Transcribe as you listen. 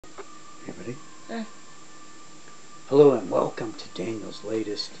You ready? Hello and welcome to Daniel's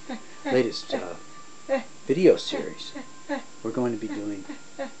latest video series. We're going to be doing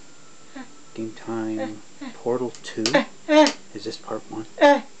Game Time Portal 2. Is this part 1?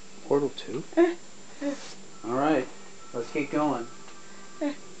 Portal 2? Alright, let's get going.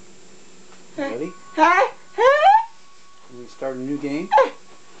 Ready? We start a new game. I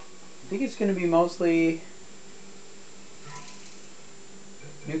think it's going to be mostly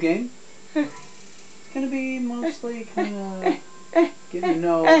new game. It's going to be mostly kind of get to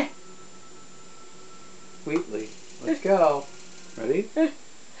know Wheatley. Let's go. Ready?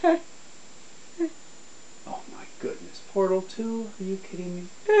 Oh my goodness. Portal 2? Are you kidding me?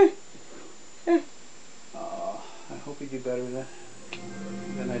 I hope we do better than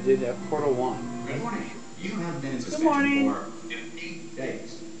I did at Portal 1. Good morning. You have been in suspension for 8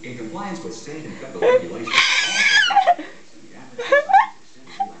 days. In compliance with state and federal regulations,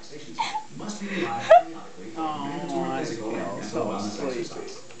 all relaxations must be relied periodically for mandatory physical and mental wellness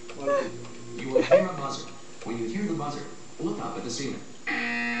exercise. You will hear a buzzer. When you hear the buzzer, look up at the ceiling.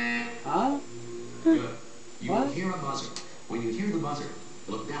 Huh? Good. You will hear a buzzer. When you hear the buzzer,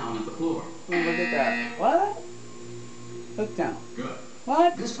 look down at the floor. Look at that. What? Look down. Good.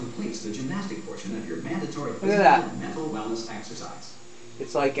 What? This completes the gymnastic portion of your mandatory Look physical at that. and mental wellness exercise.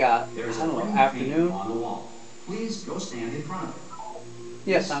 It's like, I There's don't a know, green afternoon? paint on the wall. Please go stand in front of it.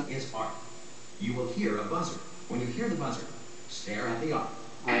 Yes, This is art. You will hear a buzzer. When you hear the buzzer, stare at the art.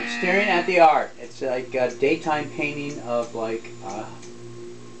 I'm staring at the art. It's like a daytime painting of like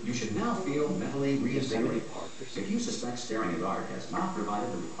You should now feel mentally Yosemite reinvigorated. Park or If something. you suspect staring at art has not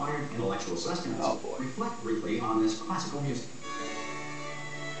provided the required intellectual sustenance, Oh, boy. reflect briefly on this classical music.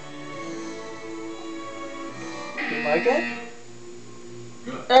 You like it?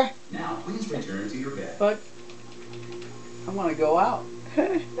 Good. Now please return to your bed. But I want to go out.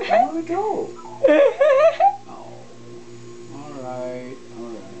 I want to go. Oh. All right.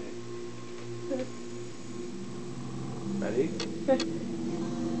 Ready?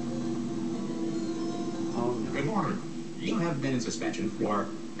 Oh no. Good morning. You have been in suspension for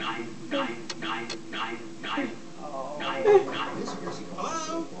 9. Oh.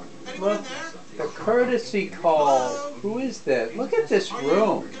 Hello? Anyone in Look, there? the courtesy call. Who is that? Look at this Are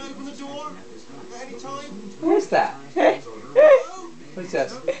room. you can open the door at any time? Who is that? Hello? What's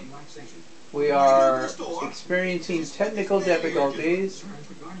this? We are experiencing technical difficulties,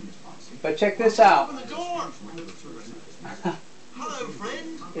 but check this out. Open the door. Hello,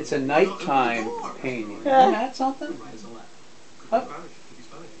 friend. It's a nighttime painting. Isn't that something? Oh.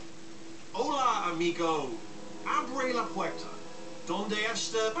 Hola, amigo. Abre la puerta. Donde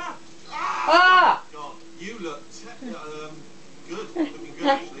está? Ah! God, you look good. Looking good,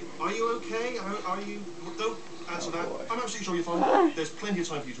 actually. Are you okay? Are you? Don't answer that. boy. I'm absolutely sure you're fine. There's plenty of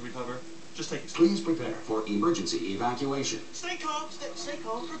time for you to recover. Just take it slow. Please prepare for emergency evacuation. Stay calm, stay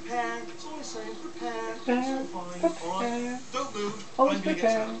calm, prepare. It's all the same, prepare. It's all fine, alright? Don't move. Always I'm gonna get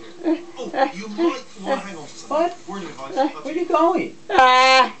us out of prepare. here. Oh, you might want to hang on to something. What? Word of advice. Where are you going?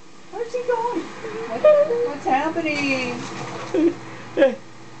 Where's he going? What's happening?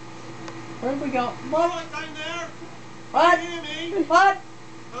 Where have we gone? What? Right down there. What? Can you hear me? What?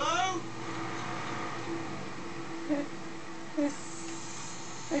 Hello?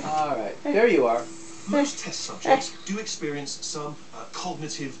 Alright, there you are. Most test subjects do experience some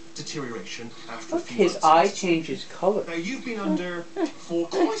cognitive deterioration after a Look, few his months. eye changes color. Now, you've been under for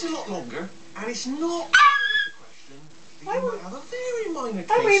quite a lot longer, and it's not out of the question that you might have a very minor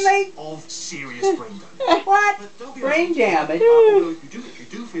Are we case late? of serious brain damage. What? But don't be Brain alarmed. damage? Although if you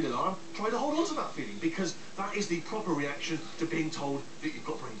do feel alarmed, try to hold on to that feeling, because that is the proper reaction to being told that you've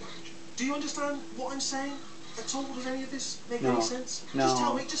got brain damage. Do you understand what I'm saying at all? Does any of this make No. any sense? No. Just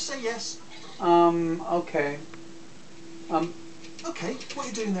tell me, just say yes. Okay. Okay, what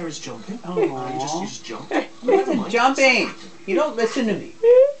you're doing there is jumping. Aw. You just jumped. Listen, jumping! You don't listen to me.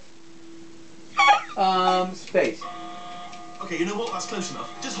 Space. Okay, you know what? That's close enough.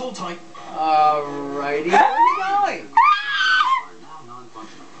 Just hold tight. Alrighty. Where are you going? Are now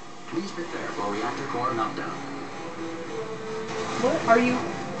non-functional. Please prepare for reactor core meltdown. What are you?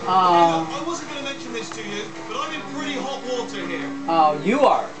 I wasn't going to mention this to you, but I'm in pretty hot water here. Oh, you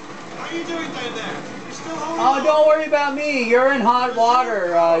are. How are you doing down there? You still holding Oh, on? don't worry about me. You're in hot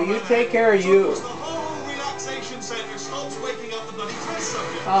water. You take care of you. The whole relaxation centre stops waking up the bloody test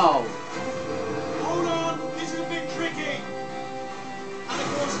subject. Oh. Hold on, this is a bit tricky. And of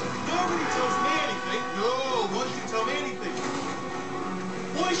course, nobody tells me anything. No, why should you tell me anything?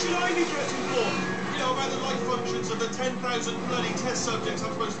 Why should I be kept informed? You know, about the life functions of the 10,000 bloody test subjects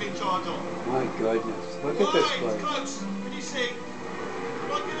I'm supposed to be in charge of. My goodness. Look at this Right, place. close. Can you see?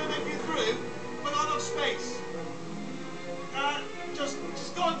 Am I going to make you through, but not enough space.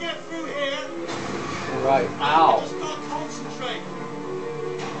 Just gotta get through here. Right. Ow. Just gotta concentrate.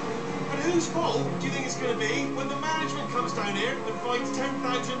 And whose fault do you think it's gonna be when the management comes down here and finds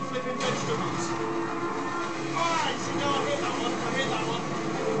 10,000 flipping vegetables? Alright, so now I hit that one. I hit that one.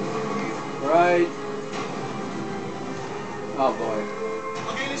 Right. Oh boy.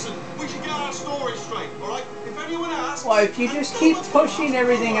 Okay, listen, we should get our story straight, alright? If anyone asks... Well, if you just keep pushing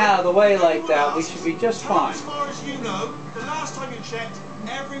everything out of the way like that, we should be just fine. As far as you know, the last time you checked,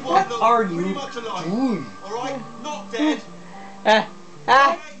 everyone What looked are pretty you much alive. doing? Alright? Not dead.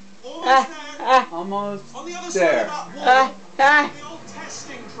 Ah, Okay, almost there. almost On the other side there. of that wall, the old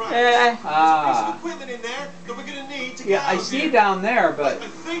testing track. There's a piece of equipment in there that we're going to need to get Yeah, out I of see here. down there, but I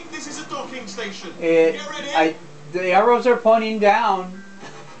think this is a docking station. it, Get ready. the arrows are pointing down.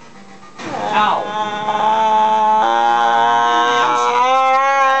 Ow.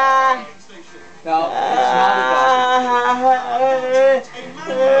 Docking station. No, it's not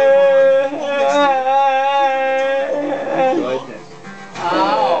a dog. Goodness.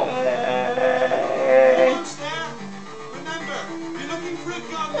 Ow. Almost there. Remember, you're looking for a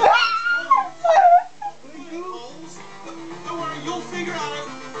gun. Holes. Don't worry, you'll figure it out.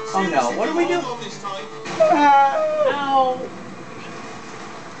 Oh no, what do we do? Hold on this time. Ow.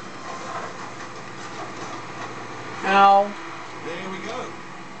 Ow. There we go.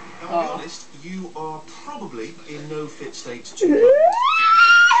 Now, I'll be honest, you are probably in no fit state to...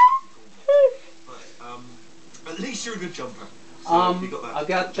 But, at least you're a good jumper. So you got that I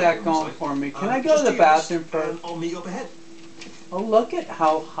got jumper that on going side. for me. Can I go Just to do the your bathroom best, and first? I'll meet you up ahead. Oh, look at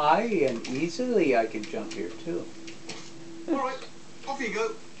how high and easily I can jump here, too. Alright, off you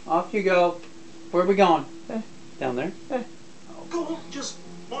go. Off you go. Where are we going? Down there? Go on, just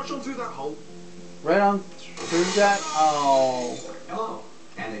march on through that hole. Right on through that? Oh. Hello,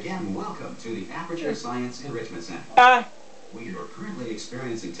 and again, welcome to the Aperture Science Enrichment Center. We are currently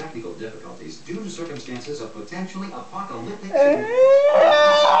experiencing technical difficulties due to circumstances of potentially apocalyptic significance.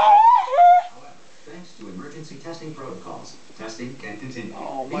 However, thanks to emergency testing protocols, testing can continue.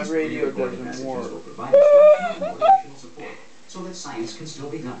 Oh, my These radio pre-recorded doesn't messages work. will provide instructional and motivational support so that science can still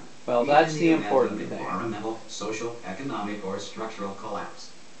be done. Well, even that's in the event important of thing. environmental, social, economic, or structural collapse.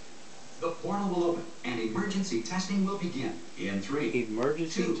 The portal will open and emergency testing will begin in 3,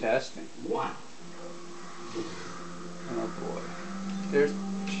 Emergency 2, testing. 1. Oh boy. There's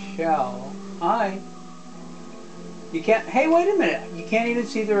Shell. Hi. You can't. Hey, wait a minute. You can't even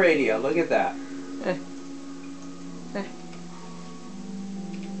see the radio. Look at that.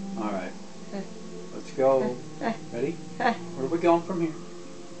 Alright. Let's go. Ready? Where are we going from here?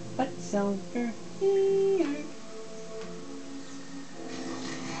 What's over here?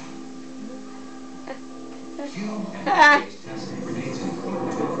 Cube and button-based testing remains an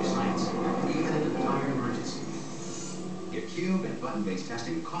important tool for science, even in a dire emergency. If cube and button-based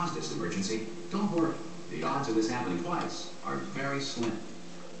testing caused this emergency, don't worry. The odds of this happening twice are very slim.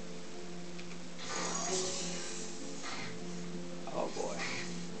 Oh boy.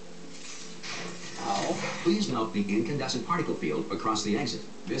 Ow. Please note the incandescent particle field across the exit.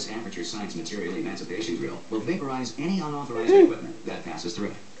 This Aperture Science Material Emancipation Drill will vaporize any unauthorized equipment that passes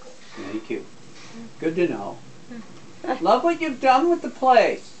through. Thank you. Good to know. Love what you've done with the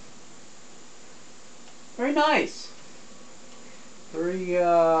place. Very nice. Very,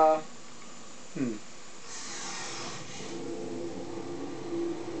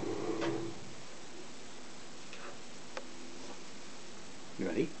 You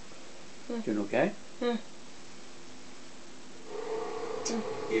ready? Doing okay?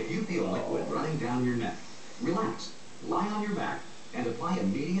 If you feel liquid running down your neck, relax, lie on your back, and apply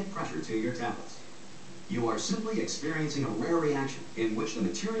immediate pressure to your temples. You are simply experiencing a rare reaction in which the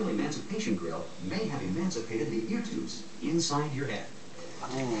material emancipation grill may have emancipated the ear tubes inside your head.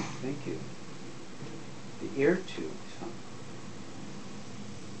 Oh, thank you. The ear tubes, huh?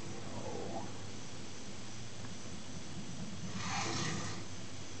 Oh.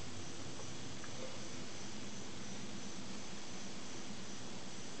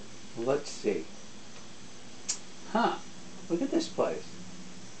 Let's see. Huh. Look at this place.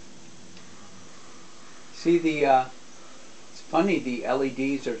 See it's funny, the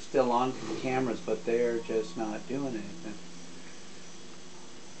LEDs are still on for the cameras, but they're just not doing anything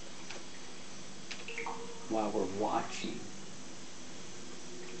while we're watching.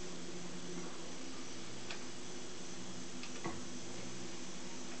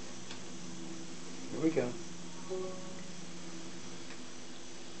 Here we go.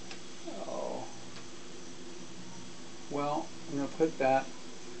 Oh. Well, I'm going to put that,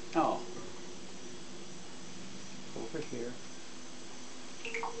 over here.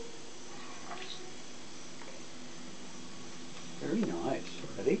 Very nice.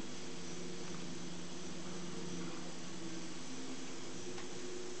 Ready?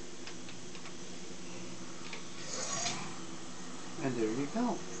 And there you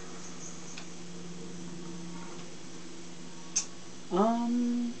go.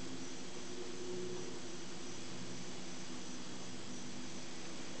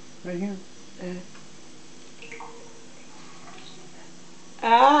 Right here.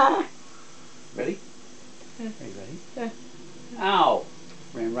 Ready? Are you ready? Ow!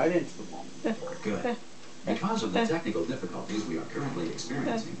 Ran right into the wall. Good. Because of the technical difficulties we are currently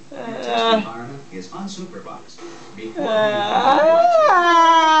experiencing, your test environment is unsupervised. Before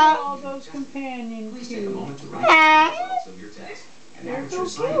All those companion please take a moment to write the results of your test and They're have so your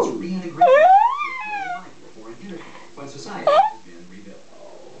science cute. reintegrated with your life before an interview when society has been rebuilt.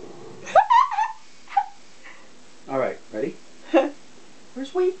 Alright, ready?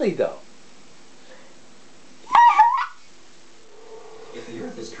 Where's Wheatley, though? If the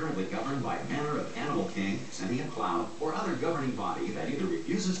Earth is currently governed by a manner of animal king, sentient cloud, or other governing body that either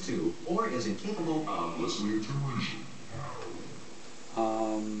refuses to or is incapable of listening to reason.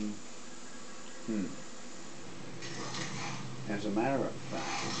 As a matter of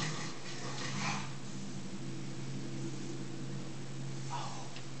fact.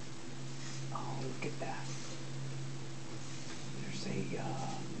 Oh, look at that. There's a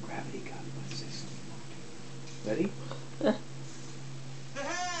gravity gun. What's this? Ready?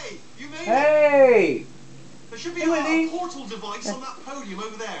 Hey! You made it! Hey! There should be Hey, Wendy. a portal device on that podium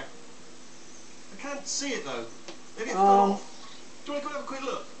over there. I can't see it though. Maybe it's gone off. Do you want to go have a quick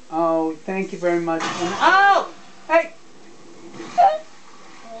look? Oh, thank you very much. Oh! Hey! Hello?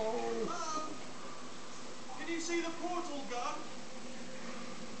 Can you see the portal gun?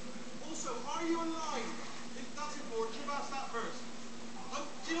 Also, are you alive? If that's important, you should have asked that first.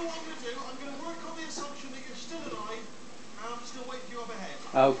 Do you know what I'm going to do? I'm going to work on the assumption that you're still alive, and I'm just going to wait for you up ahead.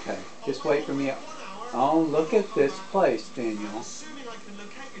 Okay, just wait for me. Oh, look at this place, Daniel. Assuming I can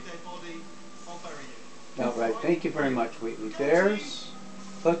locate your dead body, I'll bury you. All right, thank you very much, Wheatley. There's,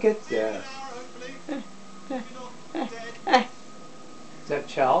 look at See you in an this. hour, hopefully. If you're not dead. Is that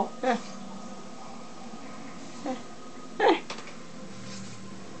Chell?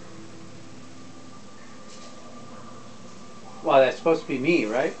 Well, that's supposed to be me,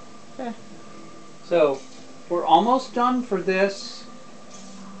 right? So, we're almost done for this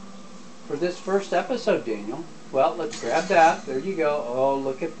first episode, Daniel. Well, let's grab that. There you go. Oh,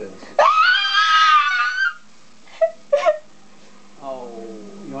 look at this. Oh,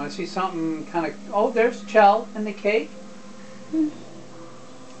 you want to see something kind of... Oh, there's Chell and the cake.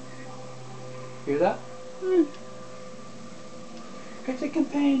 Hear that? There's a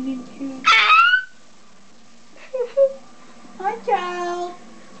companion cube. Hi, Chell.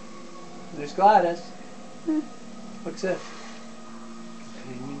 There's Gladys. What's this?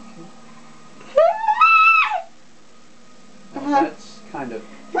 Companion cube. Oh, that's kind of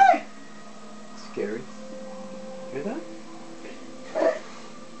scary. Hear that?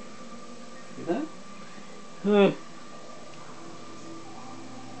 Hear that?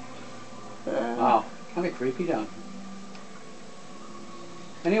 Wow, kind of creepy down here.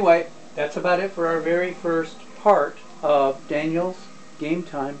 Anyway, that's about it for our very first part of Daniel's Game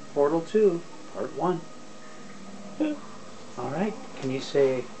Time Portal 2, Part 1. Alright, can you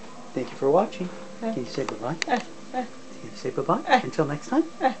say thank you for watching? Can you say bye-bye? Can you say bye-bye? Until next time?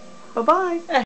 Bye-bye!